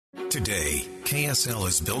Today, KSL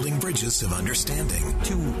is building bridges of understanding.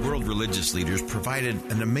 Two world religious leaders provided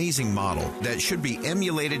an amazing model that should be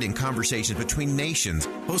emulated in conversations between nations.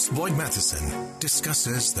 Host Boyd Matheson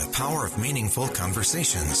discusses the power of meaningful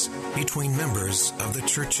conversations between members of the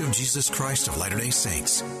Church of Jesus Christ of Latter-day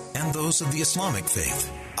Saints and those of the Islamic faith.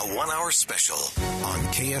 A 1-hour special on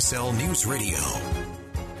KSL News Radio.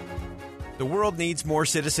 The world needs more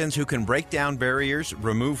citizens who can break down barriers,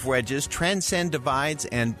 remove wedges, transcend divides,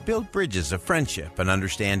 and build bridges of friendship and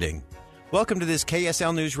understanding. Welcome to this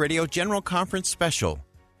KSL News Radio General Conference special,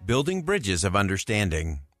 Building Bridges of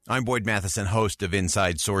Understanding. I'm Boyd Matheson, host of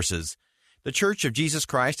Inside Sources. The Church of Jesus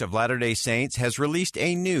Christ of Latter-day Saints has released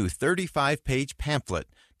a new 35-page pamphlet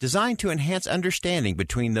designed to enhance understanding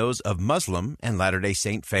between those of Muslim and Latter-day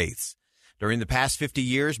Saint faiths. During the past 50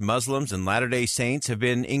 years, Muslims and Latter-day Saints have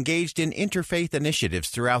been engaged in interfaith initiatives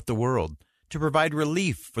throughout the world to provide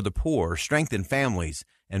relief for the poor, strengthen families,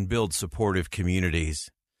 and build supportive communities.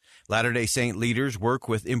 Latter-day Saint leaders work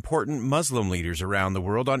with important Muslim leaders around the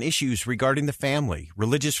world on issues regarding the family,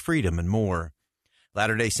 religious freedom, and more.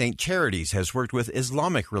 Latter-day Saint Charities has worked with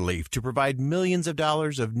Islamic Relief to provide millions of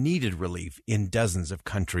dollars of needed relief in dozens of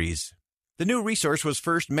countries. The new resource was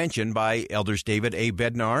first mentioned by Elders David A.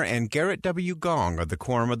 Bednar and Garrett W. Gong of the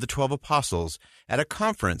Quorum of the 12 Apostles at a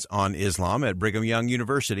conference on Islam at Brigham Young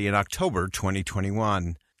University in October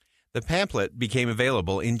 2021. The pamphlet became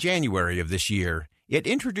available in January of this year. It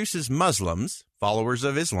introduces Muslims, followers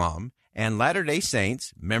of Islam, and Latter-day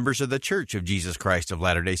Saints, members of the Church of Jesus Christ of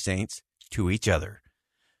Latter-day Saints, to each other.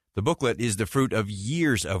 The booklet is the fruit of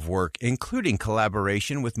years of work, including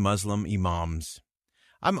collaboration with Muslim imams.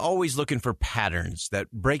 I'm always looking for patterns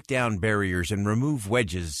that break down barriers and remove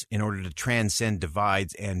wedges in order to transcend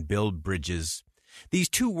divides and build bridges. These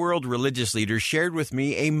two world religious leaders shared with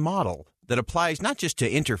me a model that applies not just to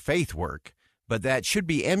interfaith work, but that should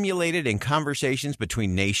be emulated in conversations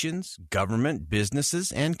between nations, government,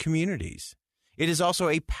 businesses, and communities. It is also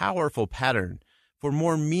a powerful pattern for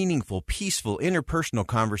more meaningful, peaceful, interpersonal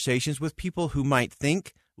conversations with people who might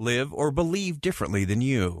think, live, or believe differently than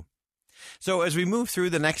you. So as we move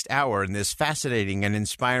through the next hour in this fascinating and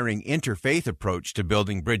inspiring interfaith approach to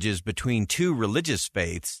building bridges between two religious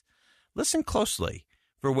faiths, listen closely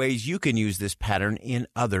for ways you can use this pattern in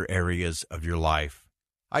other areas of your life.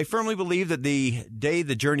 I firmly believe that the day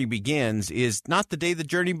the journey begins is not the day the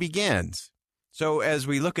journey begins. So as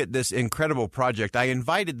we look at this incredible project, I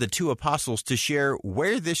invited the two apostles to share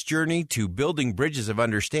where this journey to building bridges of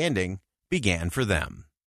understanding began for them.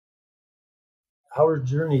 Our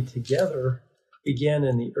journey together began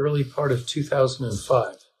in the early part of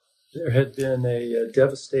 2005. There had been a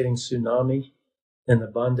devastating tsunami in the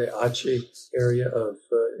Banda Aceh area of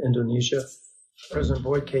Indonesia. President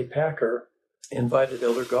Boyd K. Packer invited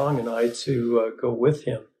Elder Gong and I to go with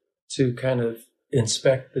him to kind of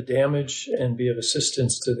inspect the damage and be of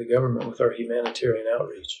assistance to the government with our humanitarian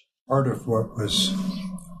outreach. Part of what was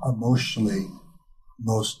emotionally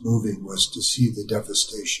most moving was to see the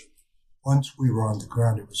devastation. Once we were on the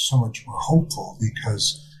ground, it was so much more hopeful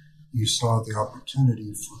because you saw the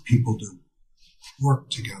opportunity for people to work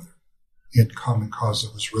together in common cause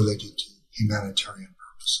that was related to humanitarian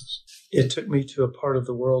purposes. It took me to a part of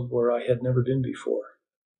the world where I had never been before.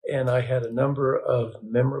 And I had a number of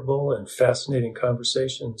memorable and fascinating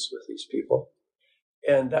conversations with these people.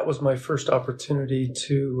 And that was my first opportunity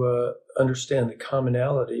to understand the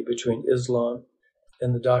commonality between Islam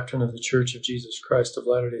and the doctrine of the Church of Jesus Christ of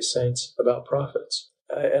Latter-day Saints about prophets.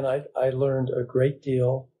 And I learned a great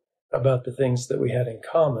deal about the things that we had in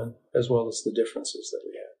common as well as the differences that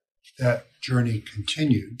we had. That journey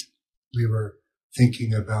continued. We were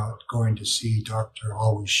thinking about going to see Dr.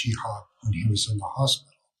 Alwi Shihab when he was in the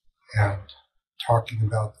hospital and talking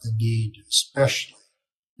about the need, especially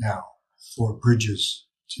now, for bridges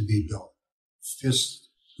to be built. Fists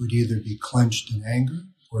would either be clenched in anger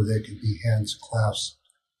or they could be hands clasped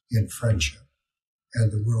in friendship.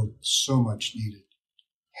 And the world so much needed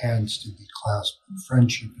hands to be clasped in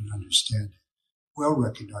friendship and understanding, well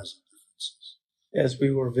recognizing differences. As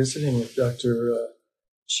we were visiting with Dr.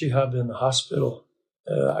 Shihab in the hospital,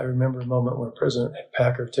 I remember a moment when President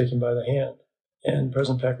Packer took him by the hand, and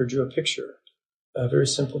President Packer drew a picture, a very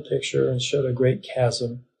simple picture, and showed a great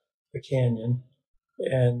chasm, a canyon,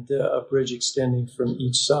 and a bridge extending from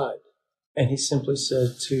each side. And he simply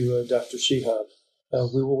said to Dr. Shihab,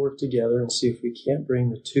 we will work together and see if we can't bring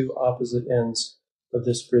the two opposite ends of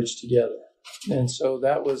this bridge together. And so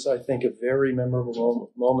that was, I think, a very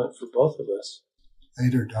memorable moment for both of us.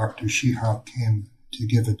 Later, Dr. Shihab came to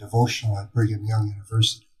give a devotional at Brigham Young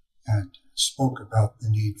University and spoke about the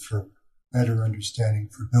need for better understanding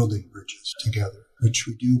for building bridges together, which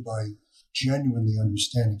we do by genuinely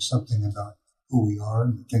understanding something about who we are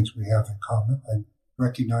and the things we have in common, and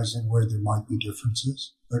recognizing where there might be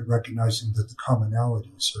differences, but recognizing that the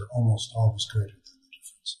commonalities are almost always greater than the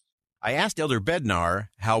differences. I asked Elder Bednar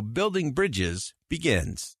how building bridges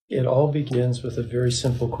begins. It all begins with a very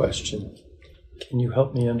simple question. Can you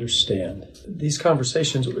help me understand? These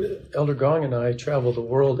conversations, Elder Gong and I travel the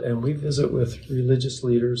world, and we visit with religious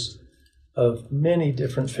leaders of many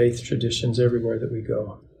different faith traditions everywhere that we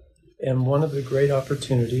go. And one of the great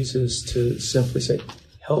opportunities is to simply say,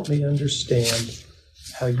 help me understand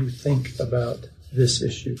how you think about this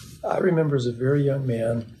issue. I remember as a very young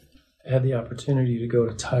man, I had the opportunity to go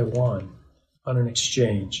to Taiwan on an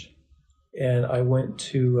exchange. And I went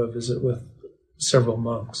to visit with several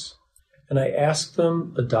monks. And I asked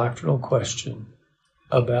them a doctrinal question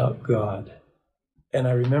about God. And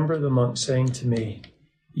I remember the monk saying to me,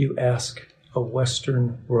 you ask a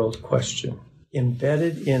Western world question.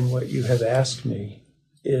 Embedded in what you have asked me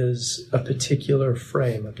is a particular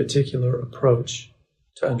frame, a particular approach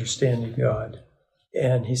to understanding God.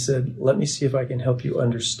 And he said, let me see if I can help you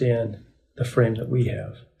understand the frame that we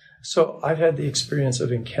have. So I've had the experience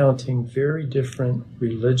of encountering very different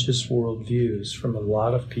religious worldviews from a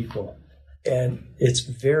lot of people. And it's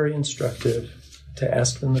very instructive to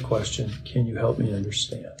ask them the question, can you help me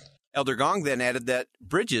understand? Elder Gong then added that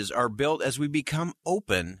bridges are built as we become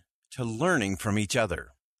open to learning from each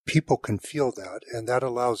other. People can feel that, and that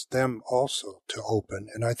allows them also to open.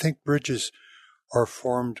 And I think bridges are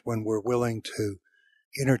formed when we're willing to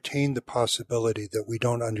entertain the possibility that we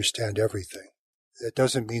don't understand everything. It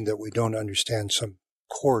doesn't mean that we don't understand some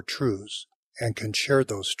core truths and can share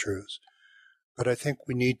those truths. But I think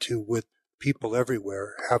we need to, with people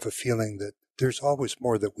everywhere, have a feeling that there's always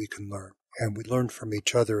more that we can learn. And we learn from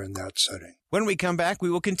each other in that setting. When we come back, we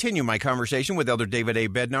will continue my conversation with Elder David A.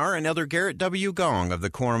 Bednar and Elder Garrett W. Gong of the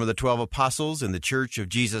Quorum of the 12 Apostles in the Church of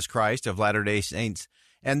Jesus Christ of Latter-day Saints,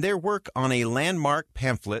 and their work on a landmark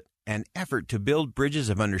pamphlet, An Effort to Build Bridges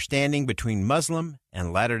of Understanding Between Muslim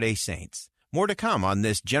and Latter-day Saints. More to come on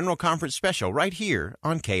this General Conference special right here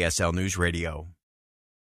on KSL News Radio.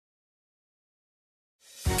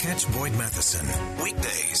 Catch Boyd Matheson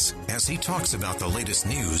weekdays as he talks about the latest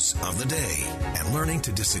news of the day and learning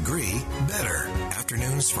to disagree better.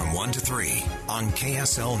 Afternoons from 1 to 3 on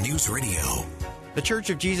KSL News Radio. The Church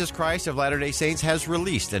of Jesus Christ of Latter-day Saints has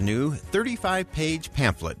released a new 35-page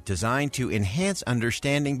pamphlet designed to enhance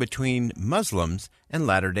understanding between Muslims and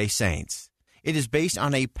Latter-day Saints. It is based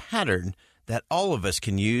on a pattern that all of us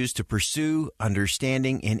can use to pursue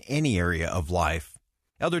understanding in any area of life.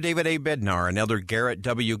 Elder David A. Bednar and Elder Garrett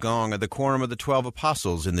W. Gong of the Quorum of the 12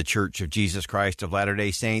 Apostles in the Church of Jesus Christ of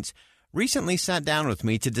Latter-day Saints recently sat down with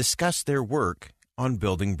me to discuss their work on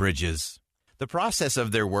building bridges. The process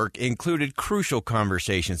of their work included crucial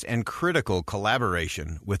conversations and critical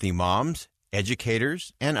collaboration with imams,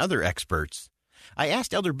 educators, and other experts. I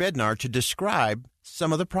asked Elder Bednar to describe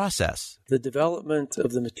some of the process. The development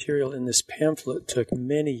of the material in this pamphlet took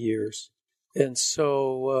many years. And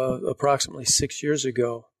so approximately 6 years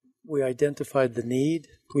ago, we identified the need.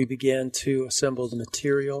 We began to assemble the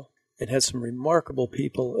material and had some remarkable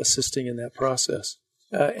people assisting in that process.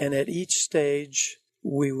 And at each stage,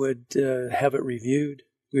 we would have it reviewed.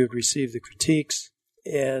 We would receive the critiques,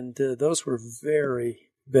 and those were very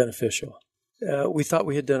beneficial. We thought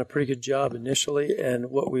we had done a pretty good job initially, and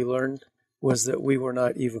what we learned was that we were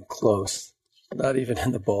not even close, not even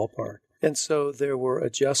in the ballpark. And so there were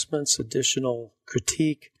adjustments, additional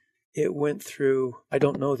critique. It went through, I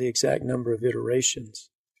don't know the exact number of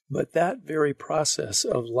iterations, but that very process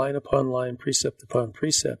of line upon line, precept upon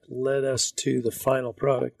precept, led us to the final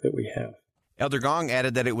product that we have. Elder Gong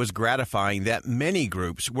added that it was gratifying that many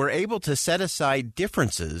groups were able to set aside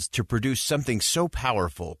differences to produce something so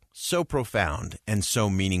powerful, so profound, and so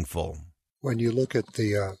meaningful. When you look at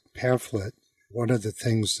the pamphlet, one of the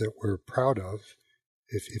things that we're proud of,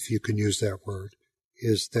 if you can use that word,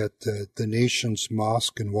 is that the nation's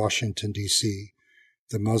mosque in Washington, D.C.,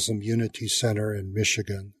 the Muslim Unity Center in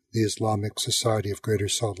Michigan, the Islamic Society of Greater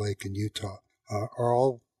Salt Lake in Utah, are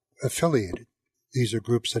all affiliated. These are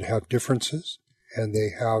groups that have differences, and they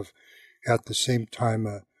have at the same time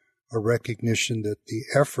a recognition that the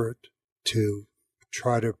effort to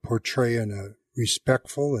try to portray in a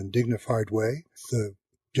respectful and dignified way the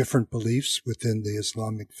different beliefs within the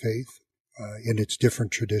Islamic faith in its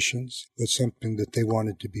different traditions was something that they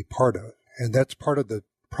wanted to be part of. And that's part of the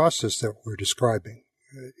process that we're describing.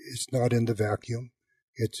 It's not in the vacuum.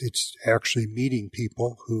 It's actually meeting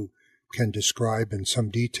people who can describe in some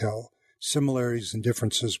detail similarities and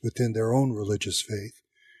differences within their own religious faith,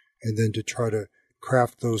 and then to try to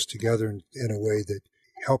craft those together in a way that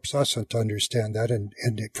helps us to understand that, and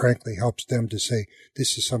it frankly helps them to say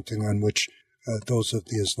this is something on which those of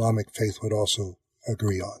the Islamic faith would also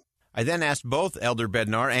agree on. I then asked both Elder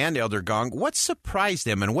Bednar and Elder Gong what surprised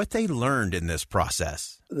them and what they learned in this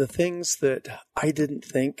process. The things that I didn't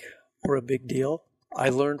think were a big deal, I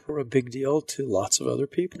learned were a big deal to lots of other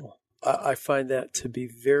people. I find that to be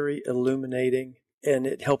very illuminating, and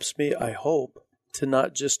it helps me, I hope, to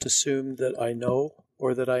not just assume that I know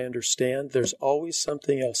or that I understand. There's always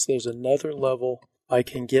something else. There's another level I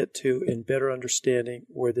can get to in better understanding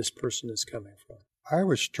where this person is coming from. I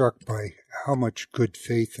was struck by how much good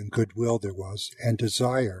faith and goodwill there was and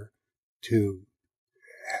desire to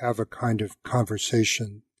have a kind of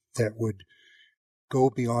conversation that would go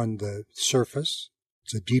beyond the surface.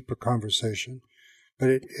 It's a deeper conversation, but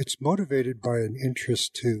it's motivated by an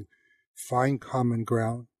interest to find common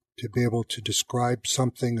ground, to be able to describe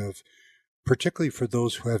something of, particularly for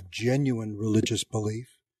those who have genuine religious belief,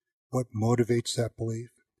 what motivates that belief,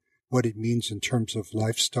 what it means in terms of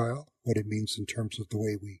lifestyle, what it means in terms of the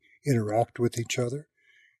way we interact with each other,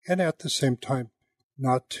 and at the same time,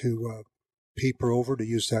 not to paper over, to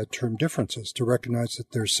use that term, differences, to recognize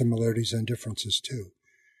that there are similarities and differences too.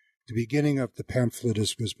 The beginning of the pamphlet,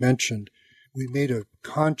 as was mentioned, we made a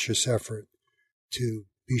conscious effort to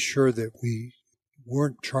be sure that we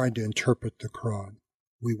weren't trying to interpret the Quran.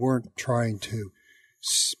 We weren't trying to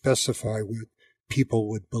specify what people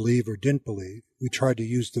would believe or didn't believe. We tried to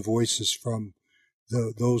use the voices from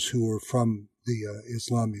those who were from the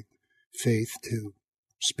Islamic faith to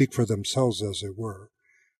speak for themselves, as it were.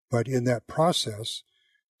 But in that process,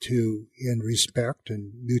 to, in respect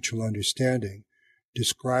and mutual understanding,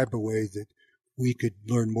 describe a way that we could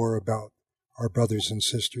learn more about our brothers and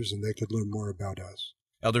sisters and they could learn more about us.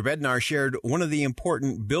 Elder Bednar shared one of the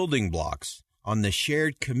important building blocks on the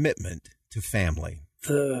shared commitment to family.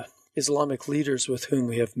 The Islamic leaders with whom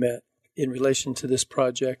we have met in relation to this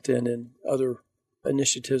project and in other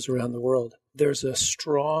initiatives around the world, there's a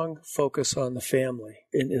strong focus on the family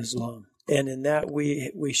in Islam. And in that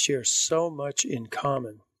we share so much in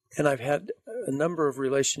common. And I've had a number of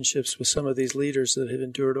relationships with some of these leaders that have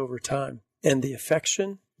endured over time. And the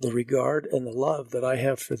affection, the regard, and the love that I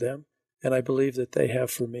have for them, and I believe that they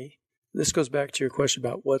have for me. This goes back to your question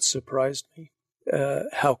about what surprised me,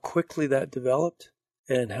 how quickly that developed,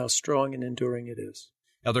 and how strong and enduring it is.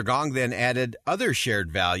 Elder Gong then added other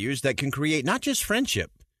shared values that can create not just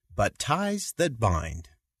friendship, but ties that bind.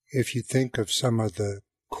 If you think of some of the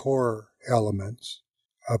core elements,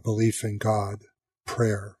 a belief in God,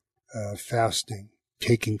 prayer, fasting,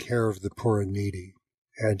 taking care of the poor and needy,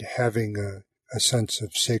 and having a sense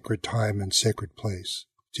of sacred time and sacred place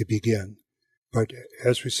to begin. But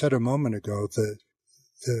as we said a moment ago,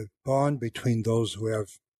 the bond between those who have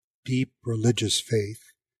deep religious faith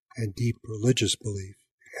and deep religious belief,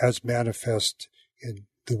 as manifest in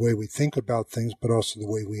the way we think about things, but also the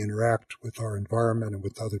way we interact with our environment and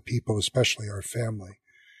with other people, especially our family,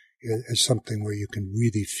 is something where you can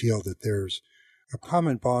really feel that there's a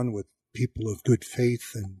common bond with people of good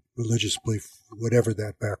faith and religious belief, whatever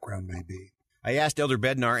that background may be. I asked Elder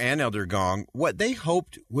Bednar and Elder Gong what they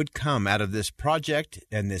hoped would come out of this project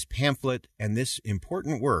and this pamphlet and this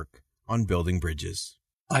important work on building bridges.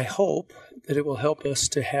 I hope that it will help us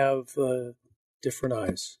to have different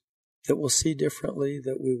eyes, that we'll see differently,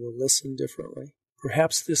 that we will listen differently.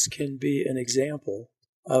 Perhaps this can be an example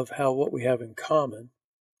of how what we have in common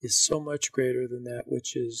is so much greater than that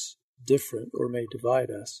which is different or may divide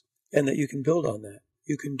us, and that you can build on that.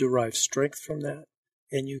 You can derive strength from that,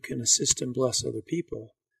 and you can assist and bless other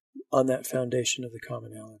people on that foundation of the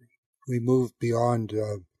commonality. We move beyond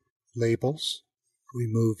labels. We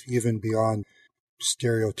move even beyond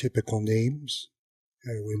stereotypical names.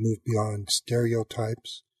 We move beyond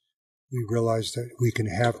stereotypes. We realize that we can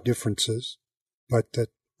have differences, but that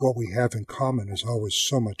what we have in common is always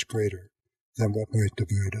so much greater than what might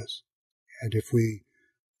divide us. And if we,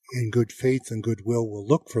 in good faith and goodwill, will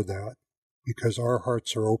look for that, because our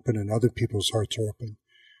hearts are open and other people's hearts are open,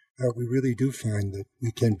 we really do find that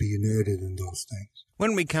we can be united in those things.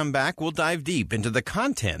 When we come back, we'll dive deep into the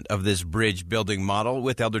content of this bridge building model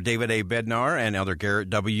with Elder David A. Bednar and Elder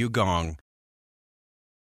Garrett W. Gong.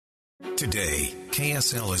 Today,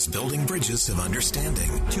 KSL is building bridges of understanding.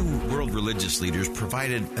 Two world religious leaders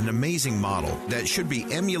provided an amazing model that should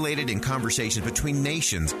be emulated in conversations between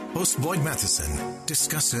nations. Host Boyd Matheson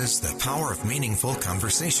discusses the power of meaningful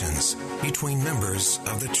conversations between members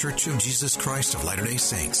of the Church of Jesus Christ of Latter-day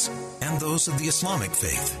Saints and those of the Islamic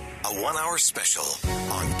faith. A 1-hour special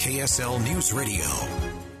on KSL News Radio.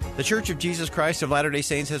 The Church of Jesus Christ of Latter-day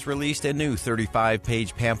Saints has released a new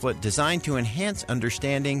 35-page pamphlet designed to enhance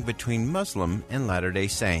understanding between Muslim and Latter-day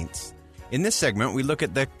Saints. In this segment, we look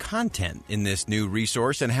at the content in this new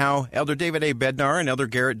resource and how Elder David A. Bednar and Elder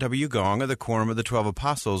Garrett W. Gong of the Quorum of the 12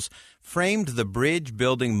 Apostles framed the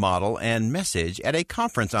bridge-building model and message at a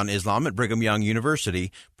conference on Islam at Brigham Young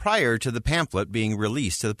University prior to the pamphlet being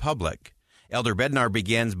released to the public. Elder Bednar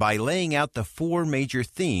begins by laying out the four major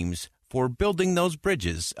themes for building those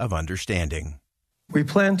bridges of understanding. We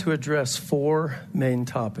plan to address four main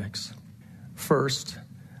topics. First,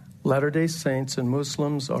 Latter-day Saints and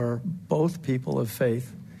Muslims are both people of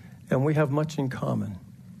faith, and we have much in common.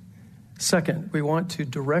 Second, we want to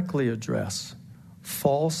directly address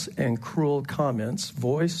false and cruel comments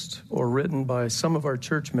voiced or written by some of our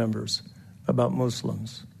church members about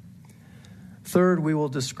Muslims. Third, we will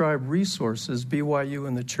describe resources BYU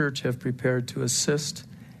and the church have prepared to assist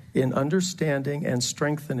in understanding and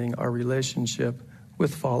strengthening our relationship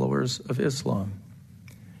with followers of Islam.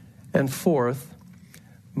 And fourth,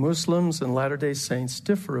 Muslims and Latter-day Saints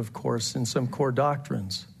differ, of course, in some core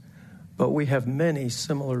doctrines, but we have many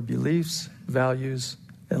similar beliefs, values,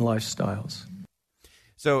 and lifestyles.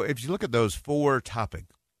 So if you look at those four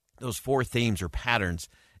topics, those four themes or patterns,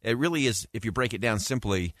 it really is, if you break it down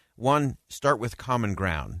simply, one, start with common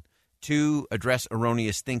ground. Two, address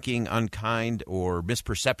erroneous thinking, unkind, or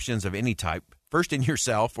misperceptions of any type, first in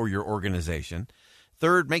yourself or your organization.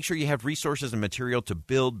 Third, make sure you have resources and material to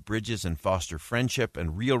build bridges and foster friendship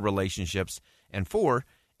and real relationships. And four,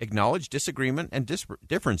 acknowledge disagreement and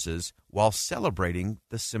differences while celebrating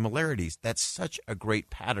the similarities. That's such a great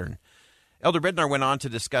pattern. Elder Bednar went on to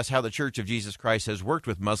discuss how the Church of Jesus Christ has worked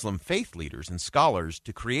with Muslim faith leaders and scholars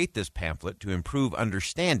to create this pamphlet to improve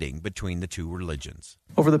understanding between the two religions.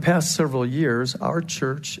 Over the past several years, our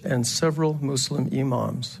church and several Muslim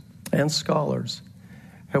imams and scholars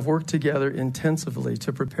have worked together intensively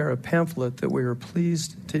to prepare a pamphlet that we are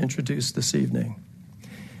pleased to introduce this evening.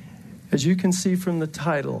 As you can see from the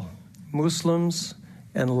title, Muslims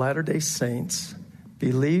and Latter-day Saints,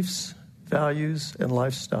 Beliefs, Values, and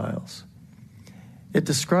Lifestyles. It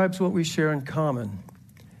describes what we share in common,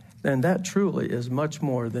 and that truly is much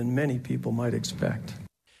more than many people might expect.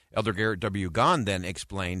 Elder Garrett W. Gong then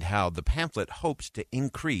explained how the pamphlet hopes to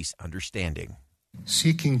increase understanding.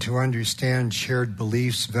 Seeking to understand shared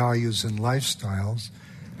beliefs, values, and lifestyles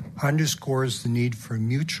underscores the need for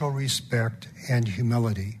mutual respect and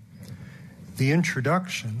humility. The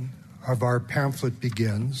introduction of our pamphlet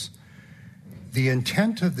begins, "The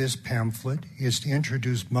intent of this pamphlet is to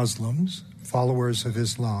introduce Muslims, followers of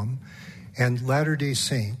Islam, and Latter-day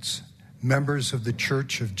Saints, members of the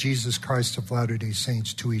Church of Jesus Christ of Latter-day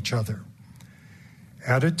Saints, to each other.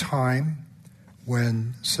 At a time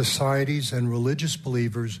when societies and religious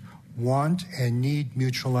believers want and need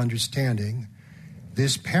mutual understanding,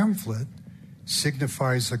 this pamphlet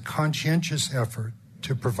signifies a conscientious effort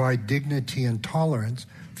to provide dignity and tolerance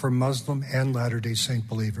for Muslim and Latter-day Saint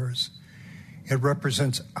believers. It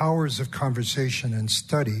represents hours of conversation and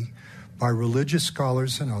study by religious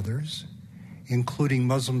scholars and others, including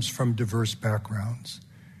Muslims from diverse backgrounds.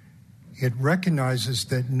 It recognizes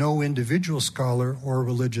that no individual scholar or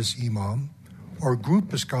religious imam or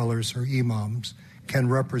group of scholars or imams can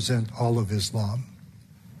represent all of Islam.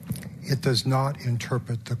 It does not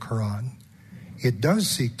interpret the Quran. It does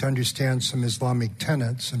seek to understand some Islamic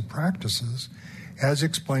tenets and practices as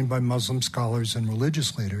explained by Muslim scholars and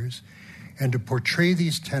religious leaders, and to portray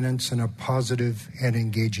these tenets in a positive and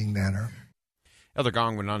engaging manner." Elder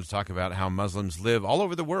Gong went on to talk about how Muslims live all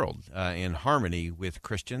over the world in harmony with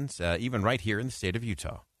Christians, even right here in the state of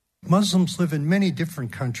Utah. Muslims live in many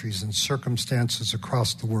different countries and circumstances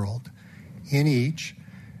across the world. In each,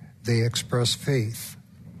 they express faith,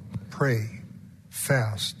 pray,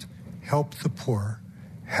 fast, help the poor,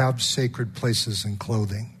 have sacred places and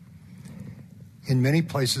clothing. In many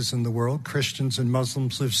places in the world, Christians and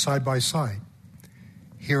Muslims live side by side.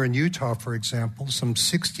 Here in Utah, for example, some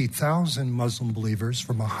 60,000 Muslim believers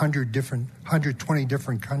from 120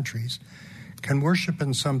 different countries can worship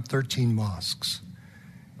in some 13 mosques.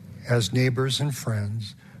 As neighbors and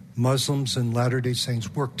friends, Muslims and Latter-day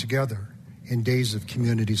Saints work together in days of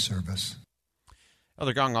community service.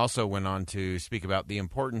 Elder Gong also went on to speak about the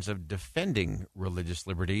importance of defending religious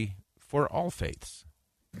liberty for all faiths.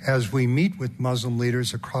 As we meet with Muslim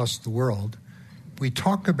leaders across the world, we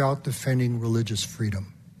talk about defending religious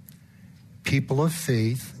freedom. People of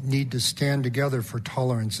faith need to stand together for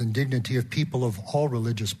tolerance and dignity of people of all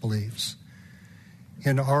religious beliefs.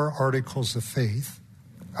 In our Articles of Faith,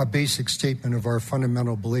 a basic statement of our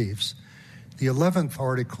fundamental beliefs, the 11th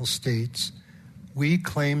article states, We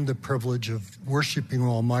claim the privilege of worshiping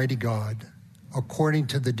Almighty God according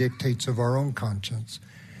to the dictates of our own conscience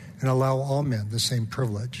and allow all men the same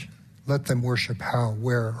privilege. Let them worship how,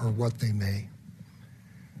 where, or what they may.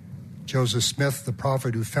 Joseph Smith, the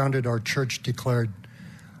prophet who founded our church, declared,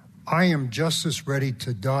 "I am just as ready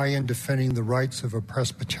to die in defending the rights of a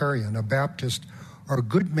Presbyterian, a Baptist, or a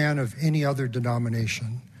good man of any other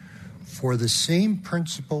denomination for the same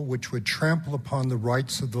principle which would trample upon the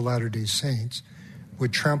rights of the Latter-day Saints,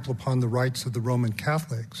 would trample upon the rights of the Roman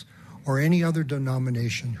Catholics, or any other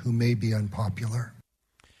denomination who may be unpopular."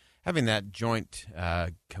 Having that joint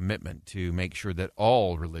commitment to make sure that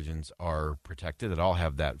all religions are protected, that all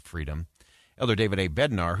have that freedom. Elder David A.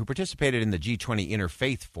 Bednar, who participated in the G20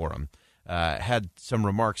 Interfaith Forum, had some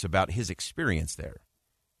remarks about his experience there.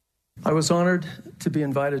 I was honored to be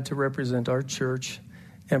invited to represent our church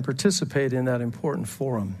and participate in that important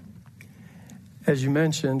forum. As you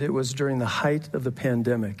mentioned, it was during the height of the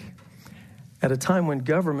pandemic, at a time when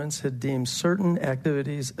governments had deemed certain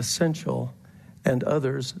activities essential and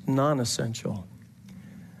others non-essential.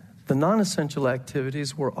 The non-essential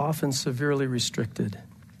activities were often severely restricted,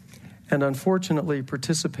 and unfortunately,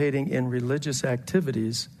 participating in religious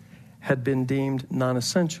activities had been deemed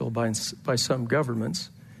non-essential by some governments,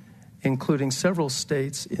 including several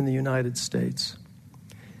states in the United States.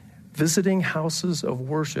 Visiting houses of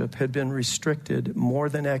worship had been restricted more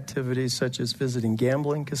than activities such as visiting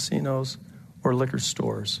gambling casinos or liquor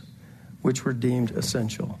stores, which were deemed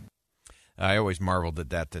essential. I always marveled at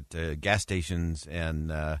that gas stations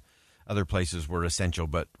and other places were essential,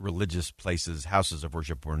 but religious places, houses of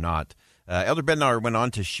worship, were not. Elder Bednar went on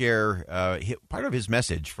to share part of his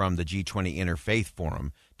message from the G20 Interfaith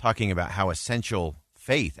Forum, talking about how essential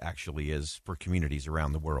faith actually is for communities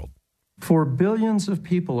around the world. For billions of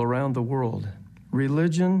people around the world,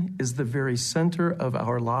 religion is the very center of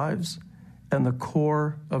our lives and the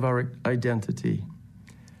core of our identity.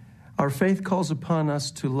 Our faith calls upon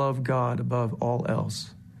us to love God above all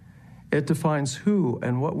else. It defines who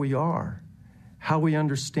and what we are, how we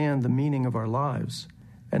understand the meaning of our lives,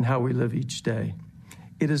 and how we live each day.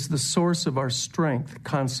 It is the source of our strength,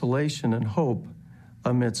 consolation, and hope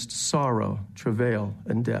amidst sorrow, travail,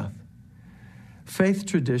 and death. Faith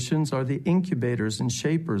traditions are the incubators and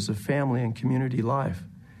shapers of family and community life,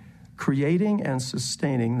 creating and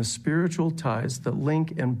sustaining the spiritual ties that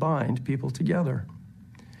link and bind people together.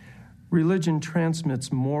 Religion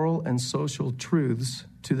transmits moral and social truths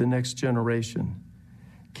to the next generation.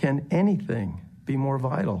 Can anything be more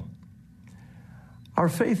vital? Our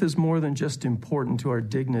faith is more than just important to our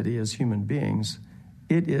dignity as human beings.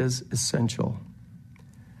 It is essential.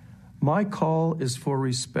 My call is for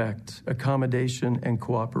respect, accommodation, and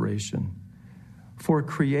cooperation, for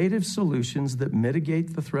creative solutions that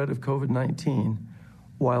mitigate the threat of COVID-19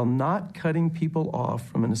 while not cutting people off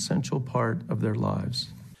from an essential part of their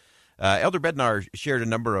lives. Elder Bednar shared a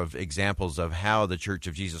number of examples of how the Church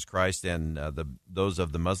of Jesus Christ and those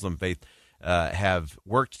of the Muslim faith have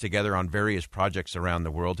worked together on various projects around the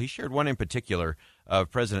world. He shared one in particular of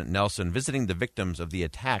President Nelson visiting the victims of the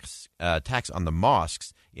attacks on the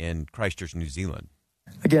mosques in Christchurch, New Zealand.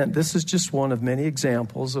 Again, this is just one of many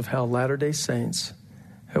examples of how Latter-day Saints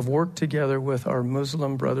have worked together with our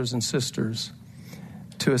Muslim brothers and sisters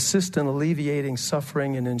to assist in alleviating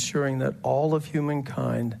suffering and ensuring that all of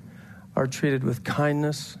humankind are treated with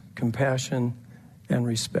kindness, compassion, and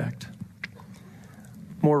respect.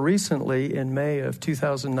 More recently, in May of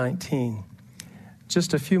 2019,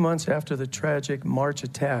 just a few months after the tragic March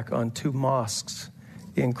attack on 2 mosques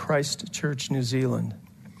in Christchurch, New Zealand,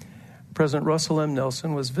 President Russell M.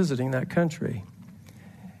 Nelson was visiting that country.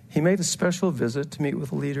 He made a special visit to meet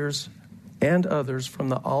with leaders and others from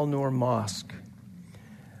the Al-Nur Mosque.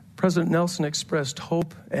 President Nelson expressed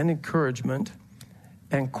hope and encouragement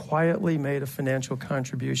and quietly made a financial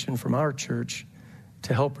contribution from our church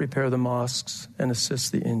to help repair the mosques and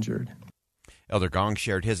assist the injured. Elder Gong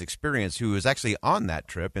shared his experience, who was actually on that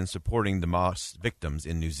trip in supporting the mosque victims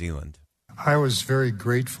in New Zealand. I was very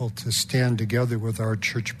grateful to stand together with our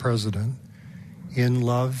church president in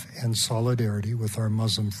love and solidarity with our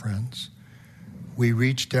Muslim friends. We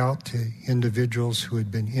reached out to individuals who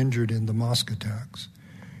had been injured in the mosque attacks,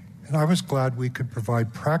 and I was glad we could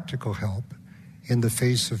provide practical help in the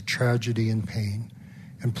face of tragedy and pain,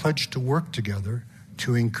 and pledged to work together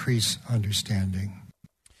to increase understanding.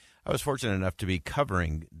 I was fortunate enough to be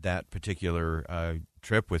covering that particular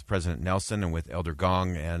trip with President Nelson and with Elder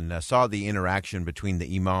Gong, and saw the interaction between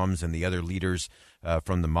the imams and the other leaders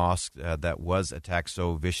from the mosque that was attacked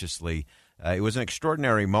so viciously. It was an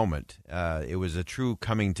extraordinary moment. It was a true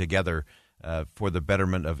coming together for the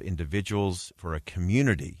betterment of individuals, for a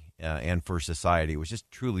community, and for society. It was just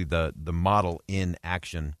truly the model in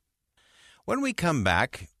action. When we come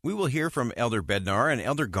back, we will hear from Elder Bednar and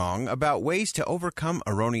Elder Gong about ways to overcome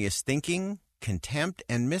erroneous thinking, contempt,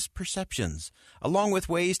 and misperceptions, along with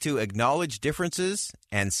ways to acknowledge differences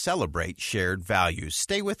and celebrate shared values.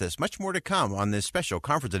 Stay with us. Much more to come on this special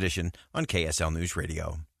conference edition on KSL News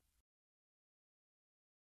Radio.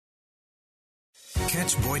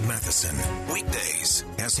 Catch Boyd Matheson weekdays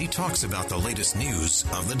as he talks about the latest news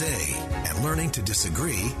of the day and learning to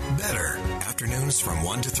disagree better. Afternoons from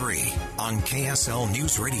 1 to 3 on KSL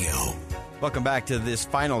News Radio. Welcome back to this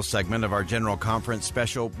final segment of our General Conference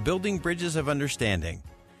special, Building Bridges of Understanding.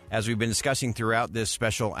 As we've been discussing throughout this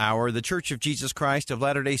special hour, the Church of Jesus Christ of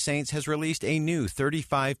Latter-day Saints has released a new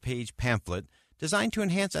 35-page pamphlet designed to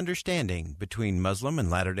enhance understanding between Muslim and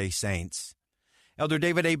Latter-day Saints. Elder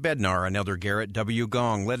David A. Bednar and Elder Garrett W.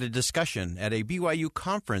 Gong led a discussion at a BYU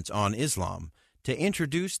conference on Islam to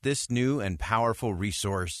introduce this new and powerful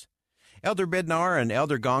resource. Elder Bednar and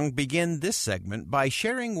Elder Gong begin this segment by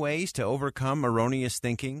sharing ways to overcome erroneous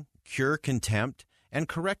thinking, cure contempt, and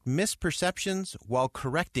correct misperceptions while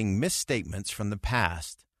correcting misstatements from the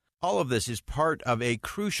past. All of this is part of a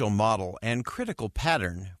crucial model and critical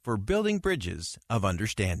pattern for building bridges of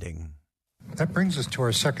understanding. That brings us to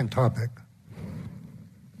our second topic.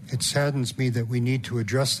 It saddens me that we need to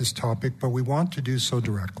address this topic, but we want to do so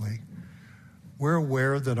directly. We're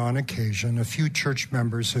aware that on occasion, a few church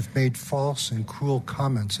members have made false and cruel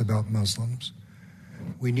comments about Muslims.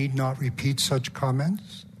 We need not repeat such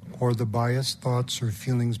comments or the biased thoughts or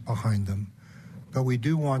feelings behind them, but we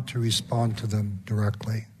do want to respond to them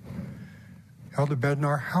directly. Elder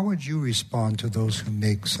Bednar, how would you respond to those who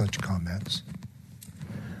make such comments?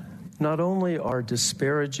 Not only are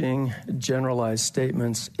disparaging, generalized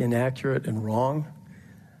statements inaccurate and wrong,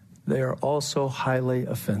 they are also highly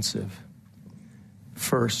offensive.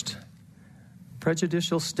 First,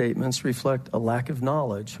 prejudicial statements reflect a lack of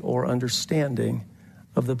knowledge or understanding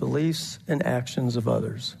of the beliefs and actions of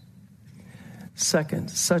others. Second,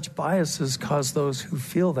 such biases cause those who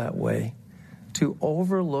feel that way to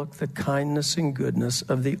overlook the kindness and goodness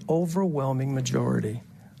of the overwhelming majority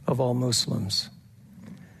of all Muslims.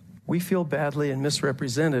 We feel badly and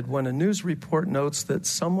misrepresented when a news report notes that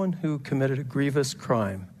someone who committed a grievous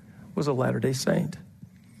crime was a Latter-day Saint,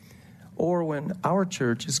 or when our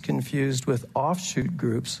church is confused with offshoot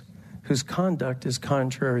groups whose conduct is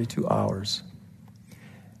contrary to ours.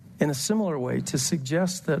 In a similar way, to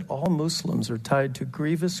suggest that all Muslims are tied to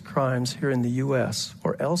grievous crimes here in the U.S.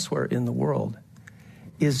 or elsewhere in the world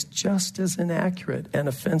is just as inaccurate and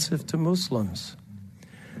offensive to Muslims.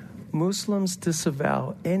 Muslims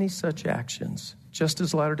disavow any such actions, just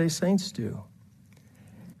as Latter-day Saints do.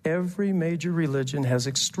 Every major religion has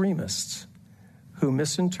extremists who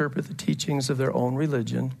misinterpret the teachings of their own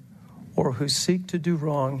religion or who seek to do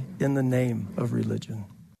wrong in the name of religion.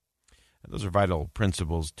 Those are vital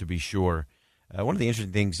principles, to be sure. One of the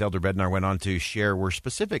interesting things Elder Bednar went on to share were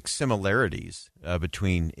specific similarities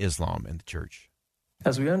between Islam and the church.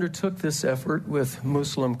 As we undertook this effort with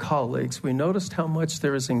Muslim colleagues, we noticed how much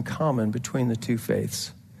there is in common between the two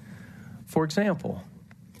faiths. For example,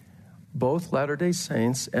 both Latter-day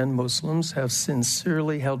Saints and Muslims have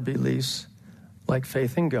sincerely held beliefs like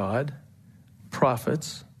faith in God,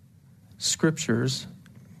 prophets, scriptures,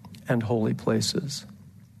 and holy places.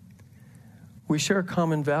 We share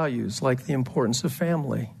common values like the importance of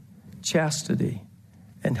family, chastity,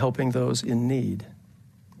 and helping those in need.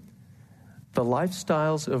 The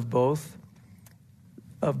lifestyles of both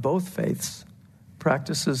faiths,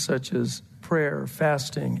 practices such as prayer,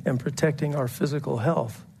 fasting, and protecting our physical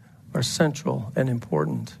health are central and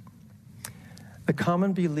important. The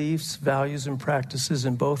common beliefs, values, and practices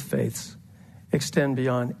in both faiths extend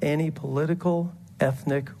beyond any political,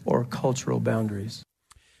 ethnic, or cultural boundaries.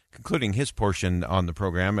 Concluding his portion on the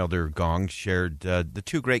program, Elder Gong shared the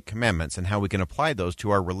two great commandments and how we can apply those to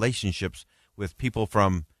our relationships with people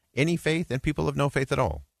from any faith and people of no faith at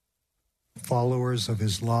all. Followers of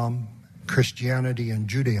Islam, Christianity, and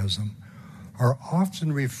Judaism are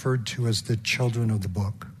often referred to as the children of the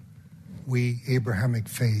book. We, Abrahamic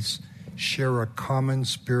faiths, share a common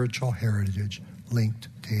spiritual heritage linked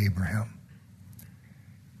to Abraham.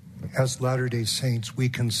 As Latter-day Saints, we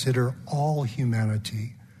consider all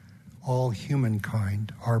humanity, all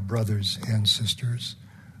humankind, our brothers and sisters.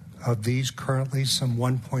 Of these, currently some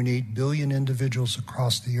 1.8 billion individuals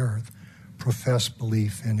across the earth profess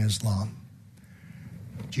belief in Islam.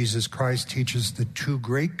 Jesus Christ teaches the two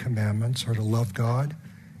great commandments are to love God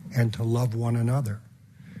and to love one another.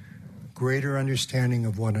 Greater understanding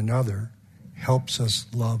of one another helps us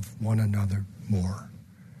love one another more.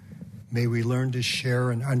 May we learn to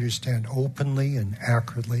share and understand openly and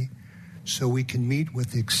accurately so we can meet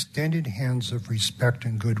with extended hands of respect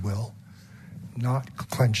and goodwill, not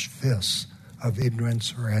clenched fists of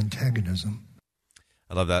ignorance or antagonism.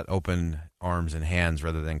 I love that, open arms and hands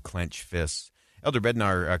rather than clenched fists. Elder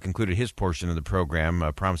Bednar concluded his portion of the program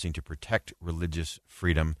promising to protect religious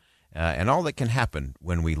freedom and all that can happen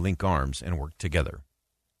when we link arms and work together.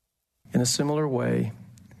 In a similar way,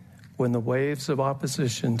 when the waves of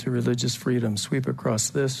opposition to religious freedom sweep across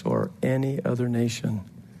this or any other nation,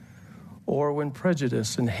 or when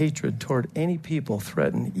prejudice and hatred toward any people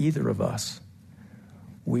threaten either of us,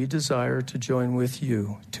 we desire to join with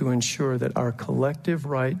you to ensure that our collective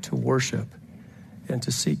right to worship and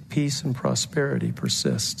to seek peace and prosperity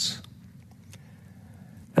persists.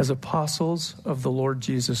 As apostles of the Lord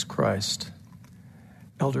Jesus Christ,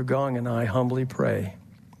 Elder Gong and I humbly pray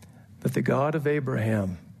that the God of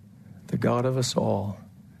Abraham, the God of us all,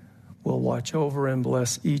 will watch over and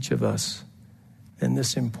bless each of us in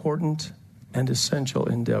this important and essential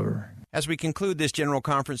endeavor. As we conclude this General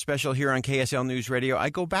Conference special here on KSL News Radio, I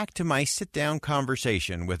go back to my sit-down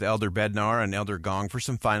conversation with Elder Bednar and Elder Gong for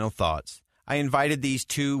some final thoughts. I invited these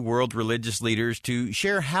two world religious leaders to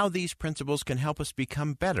share how these principles can help us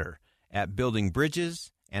become better at building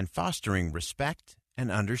bridges and fostering respect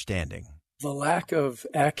and understanding. The lack of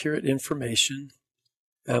accurate information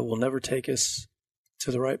will never take us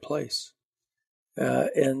to the right place.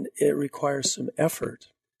 And it requires some effort,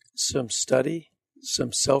 some study,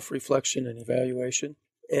 some self-reflection and evaluation.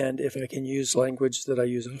 And if I can use language that I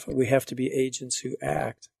use often, we have to be agents who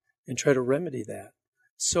act and try to remedy that.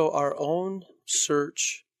 So our own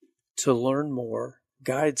search to learn more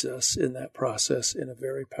guides us in that process in a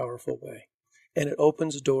very powerful way. And it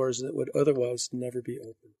opens doors that would otherwise never be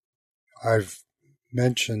open. I've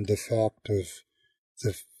mentioned the fact of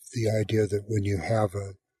the idea that when you have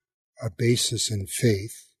a basis in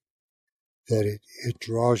faith, that it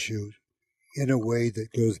draws you in a way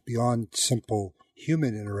that goes beyond simple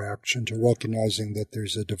human interaction to recognizing that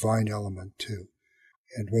there's a divine element too.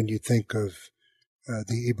 And when you think of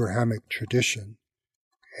the Abrahamic tradition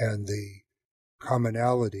and the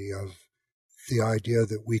commonality of the idea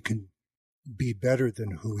that we can be better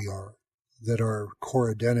than who we are, that our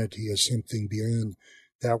core identity is something beyond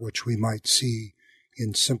that which we might see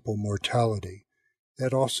in simple mortality,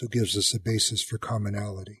 that also gives us a basis for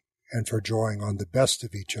commonality and for drawing on the best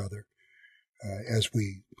of each other as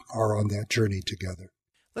we are on that journey together.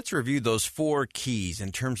 Let's review those 4 keys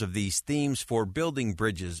in terms of these themes for building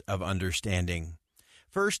bridges of understanding.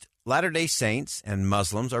 First, Latter-day Saints and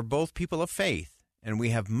Muslims are both people of faith, and we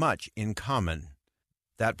have much in common.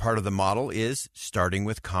 That part of the model is starting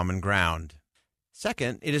with common ground.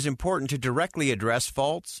 Second, it is important to directly address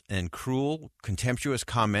false and cruel, contemptuous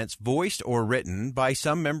comments voiced or written by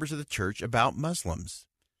some members of the church about Muslims.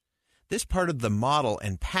 This part of the model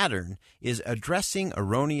and pattern is addressing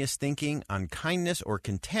erroneous thinking, unkindness, or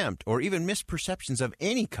contempt, or even misperceptions of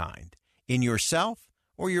any kind in yourself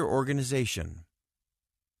or your organization.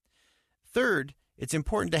 Third, it's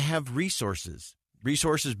important to have resources.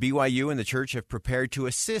 Resources BYU and the church have prepared to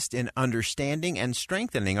assist in understanding and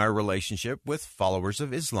strengthening our relationship with followers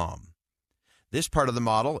of Islam. This part of the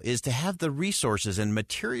model is to have the resources and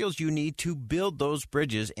materials you need to build those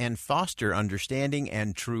bridges and foster understanding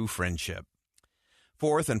and true friendship.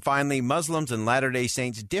 Fourth, and finally, Muslims and Latter-day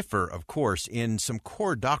Saints differ, of course, in some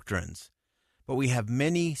core doctrines, but we have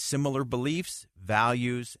many similar beliefs,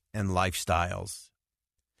 values, and lifestyles.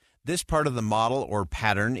 This part of the model or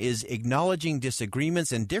pattern is acknowledging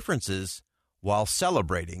disagreements and differences while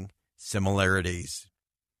celebrating similarities.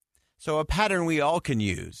 So a pattern we all can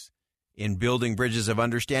use in building bridges of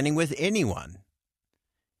understanding with anyone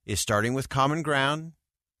is starting with common ground,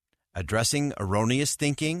 addressing erroneous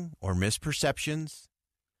thinking or misperceptions,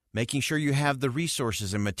 making sure you have the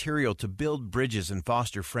resources and material to build bridges and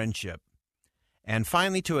foster friendship, and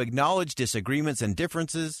finally to acknowledge disagreements and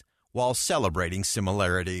differences while celebrating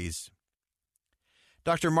similarities.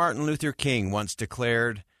 Dr. Martin Luther King once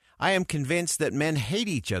declared, "I am convinced that men hate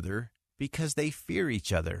each other because they fear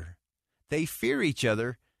each other. They fear each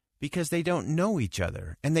other because they don't know each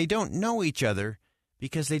other, and they don't know each other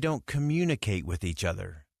because they don't communicate with each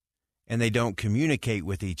other, and they don't communicate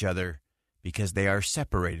with each other because they are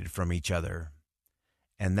separated from each other.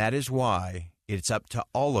 And that is why it's up to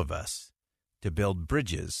all of us to build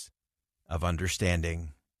bridges of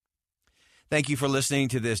understanding." Thank you for listening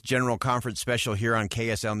to this General Conference special here on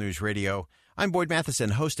KSL News Radio. I'm Boyd Matheson,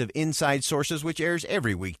 host of Inside Sources, which airs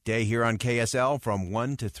every weekday here on KSL from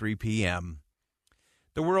 1 to 3 p.m.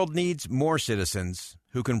 The world needs more citizens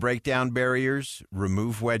who can break down barriers,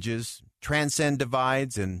 remove wedges, transcend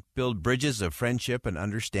divides, and build bridges of friendship and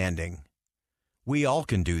understanding. We all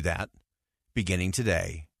can do that, beginning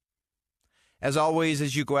today. As always,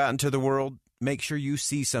 as you go out into the world, make sure you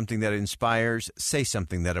see something that inspires, say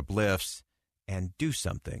something that uplifts, and do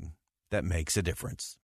something that makes a difference.